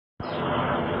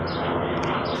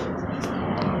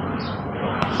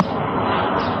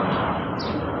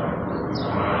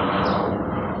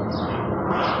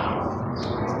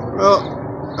Well,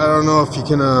 I don't know if you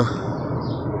can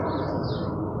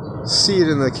see it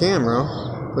in the camera,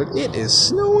 but it is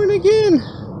snowing again.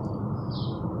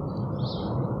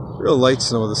 Real light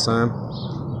snow this time.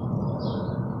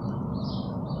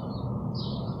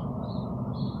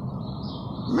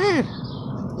 Man,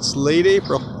 it's late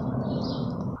April.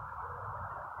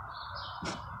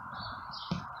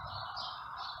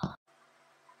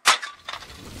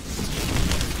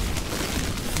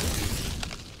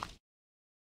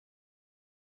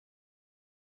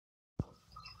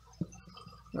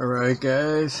 Alright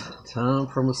guys, Tom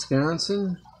from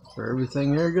Wisconsin for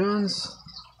Everything Air Guns.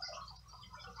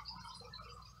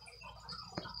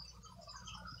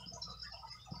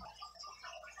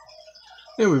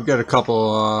 And we've got a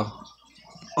couple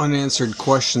unanswered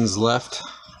questions left.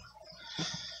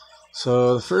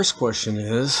 So the first question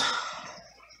is,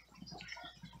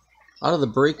 out of the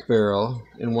brake barrel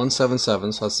in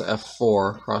 177, so that's the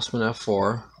F4, Crossman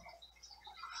F4,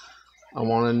 I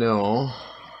want to know,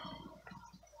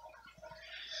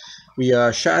 we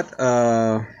shot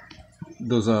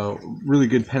those really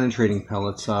good penetrating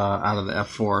pellets out of the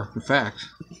F4. In fact,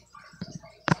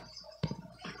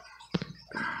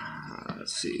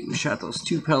 let's see, we shot those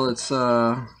two pellets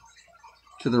to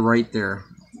the right there.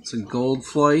 It's a gold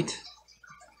flight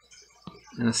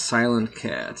and a silent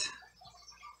cat.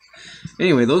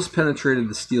 Anyway, those penetrated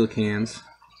the steel cans,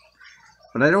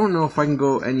 but I don't know if I can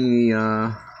go any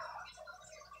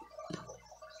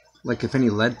like if any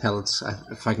lead pellets,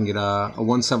 if I can get a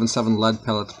 177 lead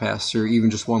pellet to pass through, even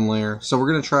just one layer. So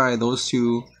we're gonna try those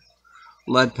two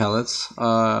lead pellets.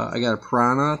 I got a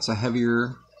Piranha, it's a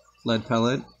heavier lead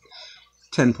pellet,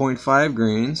 10.5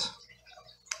 grains.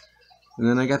 And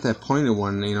then I got that pointed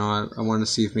one, you know, I wanted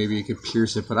to see if maybe you could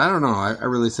pierce it, but I don't know. I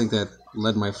really think that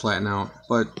lead might flatten out,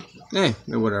 but hey,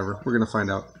 whatever. We're gonna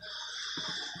find out.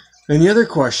 And the other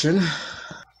question,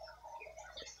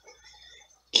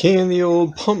 can the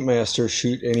old pumpmaster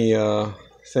shoot any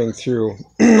thing through?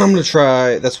 I'm gonna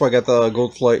try. That's why I got the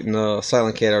gold flight and the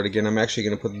silent cat out again. I'm actually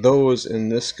gonna put those in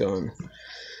this gun.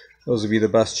 Those would be the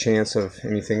best chance of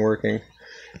anything working.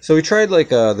 So we tried like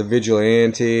the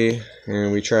Vigilante,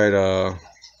 and we tried a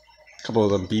couple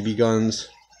of the BB guns.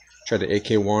 Tried the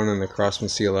AK-1 and the Crossman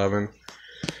C11.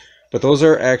 But those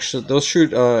are actually, those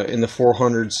shoot in the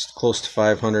 400s, close to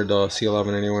 500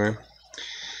 C11 anyway.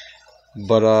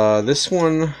 But this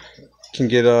one can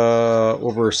get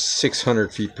over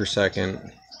 600 feet per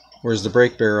second, whereas the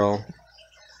brake barrel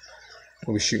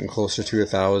will be shooting closer to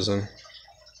 1,000.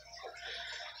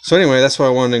 So anyway, that's why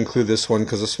I wanted to include this one,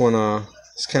 because this one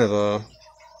is kind of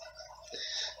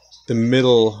the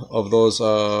middle of those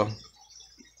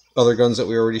other guns that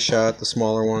we already shot, the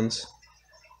smaller ones,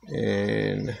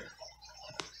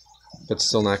 but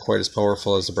still not quite as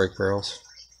powerful as the brake barrels.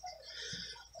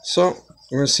 So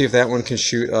we're going to see if that one can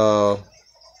shoot a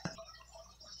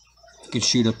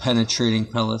penetrating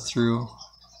pellet through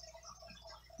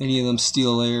any of them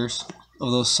steel layers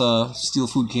of those steel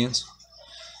food cans.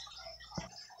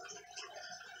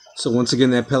 So once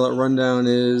again, that pellet rundown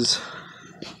is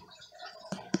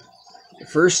the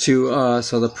first two.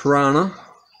 So the Piranha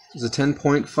is a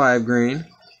 10.5 grain,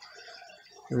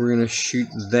 and we're going to shoot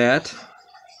that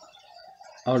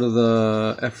out of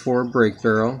the F4 brake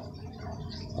barrel,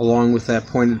 along with that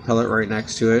pointed pellet right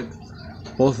next to it.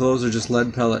 Both of those are just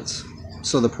lead pellets.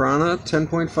 So the Piranha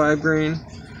 10.5 grain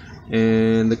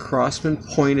and the Crossman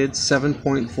pointed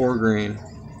 7.4 grain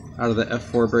out of the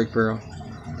F4 brake barrel.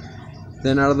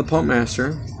 Then out of the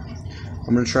Pumpmaster,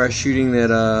 I'm going to try shooting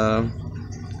that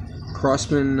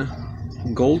Crossman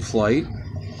Gold Flight.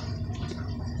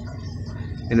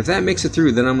 And if that makes it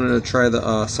through, then I'm going to try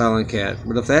the Silent Cat.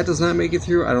 But if that does not make it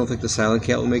through, I don't think the Silent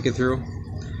Cat will make it through.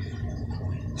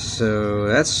 So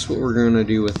that's what we're going to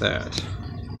do with that.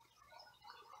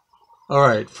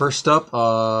 Alright, first up,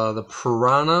 the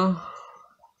Piranha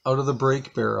out of the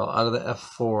brake barrel, out of the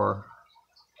F4.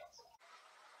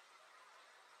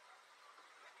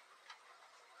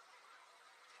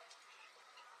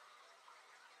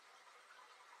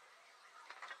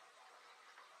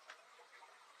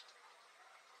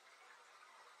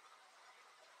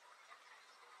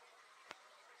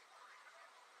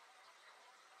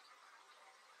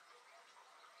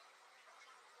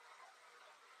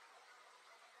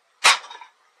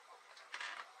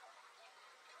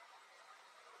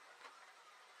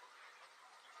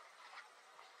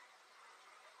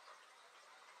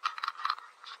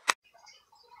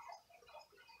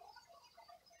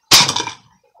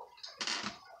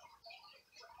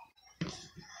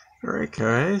 Alright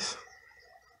guys,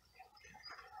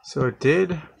 so it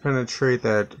did penetrate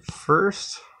that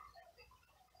first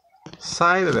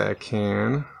side of that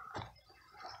can,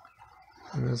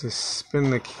 and as I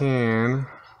spin the can,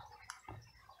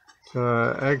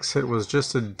 the exit was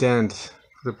just a dent,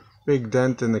 the big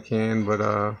dent in the can,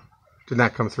 but did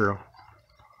not come through.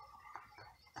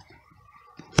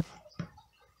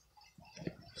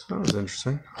 So that was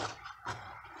interesting.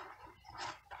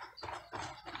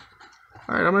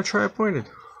 Alright, I'm going to try it pointed.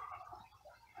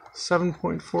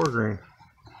 7.4 grain.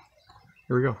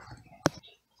 Here we go.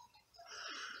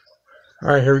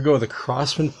 Alright, here we go. The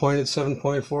Crossman pointed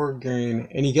 7.4 grain.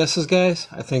 Any guesses, guys?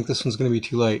 I think this one's going to be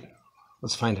too light.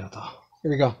 Let's find out, though.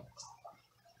 Here we go.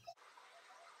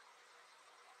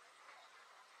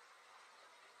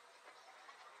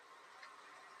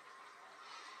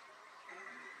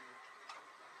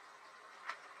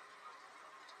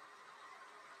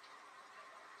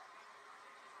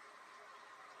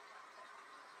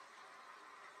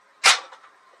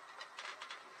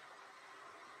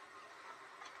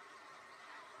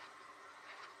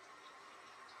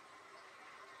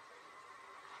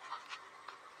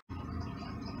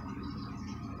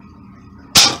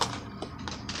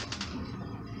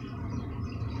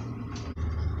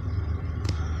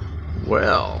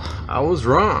 Well, I was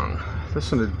wrong.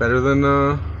 This one did better than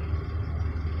the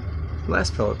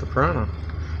last pellet, the piranha.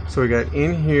 So we got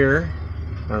in here.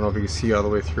 I don't know if you can see all the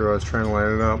way through. I was trying to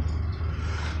line it up.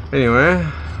 Anyway,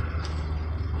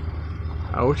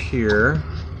 out here.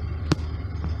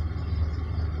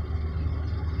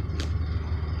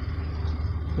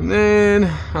 And then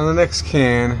on the next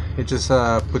can, it just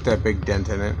put that big dent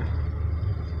in it.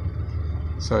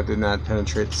 So it did not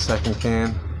penetrate the second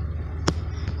can.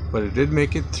 But it did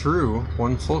make it through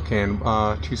one full can,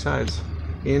 two sides,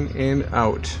 in and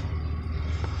out.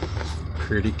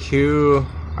 Pretty cool.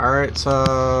 Alright,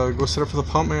 so go set up for the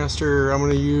pumpmaster. I'm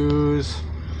gonna use,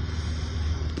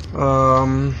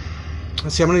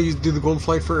 let's see, I'm gonna do the gold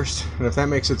flight first, and if that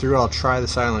makes it through, I'll try the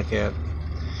silent cat.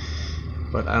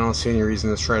 But I don't see any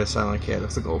reason to try the silent cat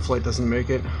if the gold flight doesn't make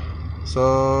it.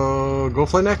 So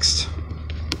gold flight next.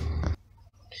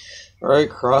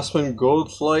 Alright, Crossman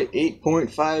Gold Flight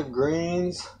 8.5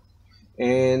 grains,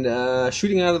 and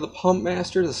shooting out of the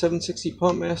pumpmaster, the 760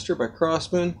 pumpmaster by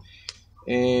Crossman.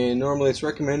 And normally it's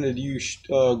recommended you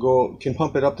can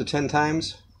pump it up to 10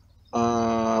 times.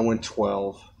 I went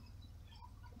 12.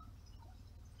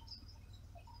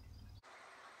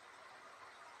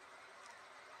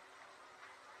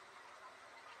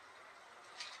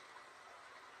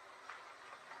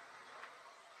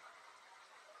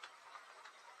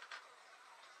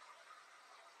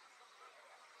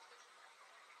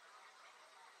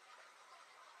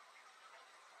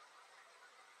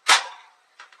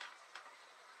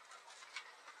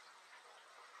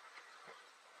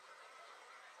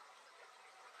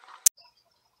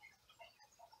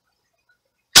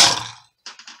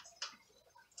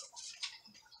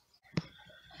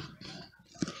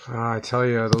 I tell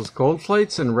you, those gold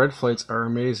flights and red flights are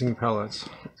amazing pellets.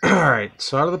 Alright,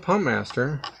 so out of the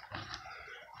pumpmaster,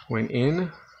 went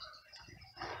in.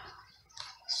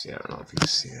 See, I don't know if you can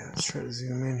see that. Let's try to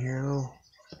zoom in here a little.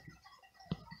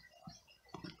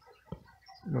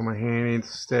 No, my hand ain't the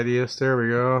steadiest. There we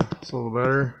go. It's a little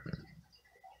better.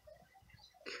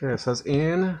 Okay, so that's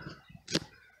in,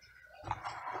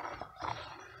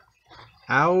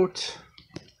 out,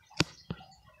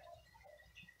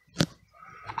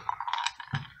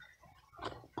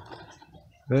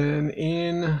 then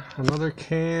in another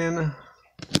can,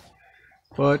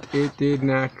 but it did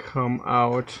not come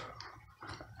out.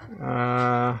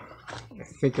 I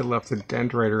think it left a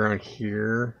dent right around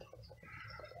here,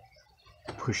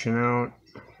 pushing out.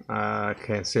 I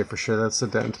can't say for sure that's the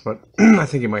dent, but I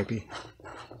think it might be.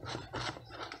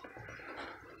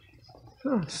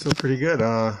 Oh, still pretty good.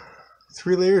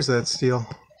 3 layers of that steel.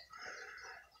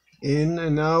 In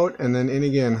and out, and then in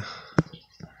again.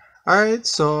 Alright,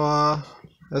 so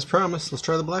as promised, let's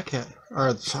try the black cat. Or,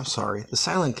 I'm sorry, the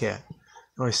silent cat.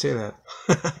 I always say that.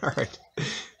 Alright,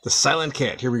 the silent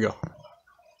cat. Here we go.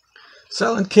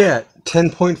 Silent cat,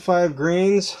 10.5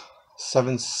 grains,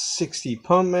 760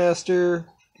 pumpmaster,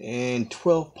 and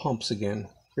 12 pumps again.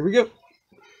 Here we go.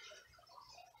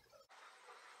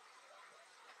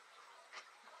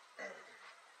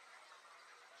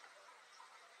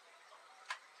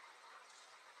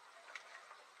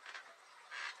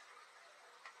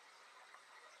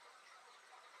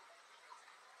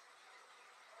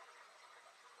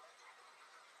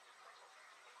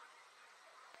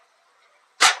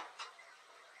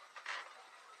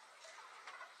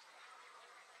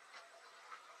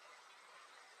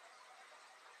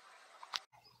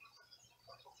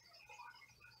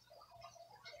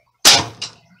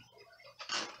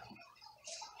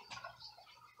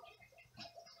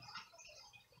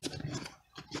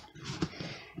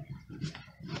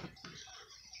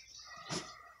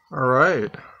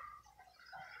 Alright,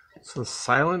 so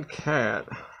Silent Cat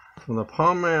from the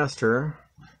Pumpmaster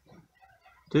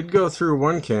did go through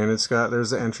one can. There's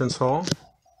the entrance hole.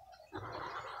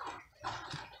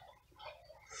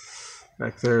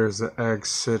 Back there's the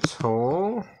exit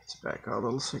hole. Let's back out a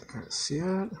little so you can kind of see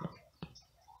it.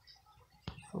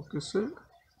 Focus it.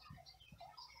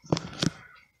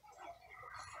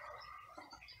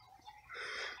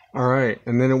 Alright,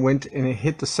 and then it went and it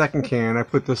hit the second can. I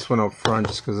put this one up front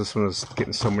just because this one was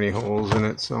getting so many holes in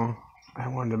it, so I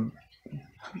wanted to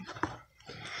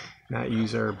not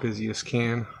use our busiest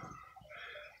can.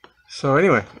 So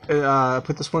anyway, I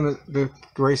put this one, the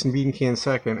rice and bean can,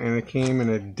 second, and it came and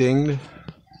it dinged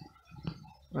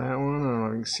that one. I don't know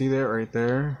if you can see that right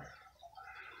there.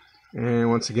 And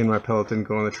once again, my pellet didn't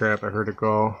go in the trap. I heard it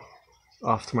go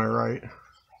off to my right.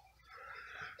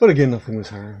 But again, nothing was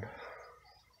harmed.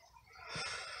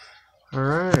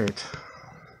 Alright.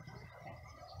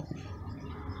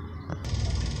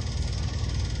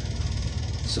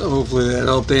 So hopefully that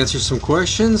helped answer some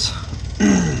questions.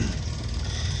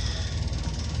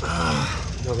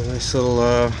 Another nice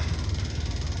little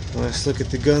nice look at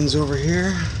the guns over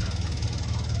here.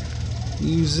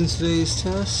 Used in today's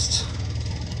test.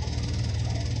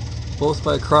 Both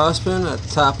by Crossman. At the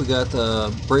top we got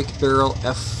the brake barrel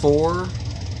F4.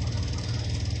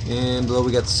 And below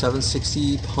we got the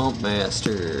 760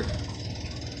 Pumpmaster.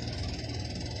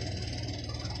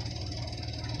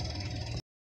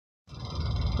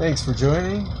 Thanks for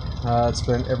joining. It's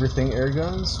been Everything Air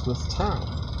Guns with Tom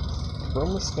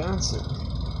from Wisconsin.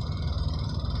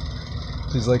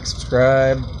 Please like,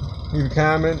 subscribe, leave a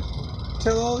comment,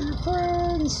 tell all your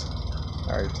friends.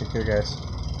 Alright, take care guys.